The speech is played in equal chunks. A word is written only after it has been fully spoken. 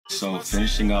So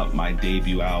finishing up my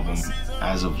debut album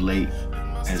as of late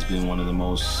has been one of the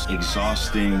most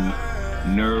exhausting,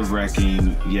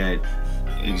 nerve-wracking, yet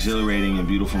exhilarating and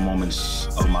beautiful moments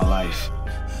of my life.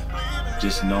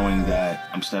 Just knowing that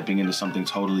I'm stepping into something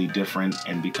totally different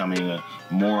and becoming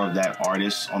more of that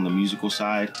artist on the musical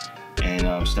side,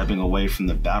 and stepping away from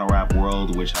the battle rap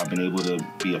world, which I've been able to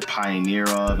be a pioneer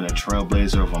of and a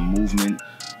trailblazer of a movement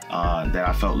that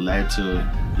I felt led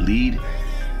to lead.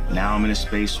 Now I'm in a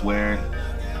space where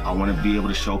I want to be able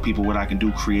to show people what I can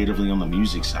do creatively on the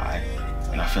music side.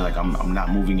 And I feel like I'm not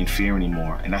moving in fear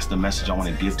anymore. And that's the message I want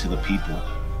to give to the people.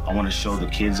 I want to show the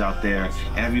kids out there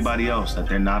and everybody else that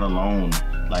they're not alone.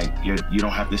 Like, you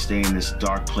don't have to stay in this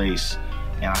dark place.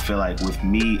 And I feel like with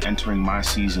me entering my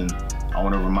season, I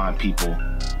want to remind people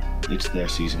it's their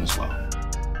season as well.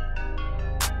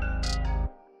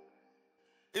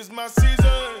 It's my season.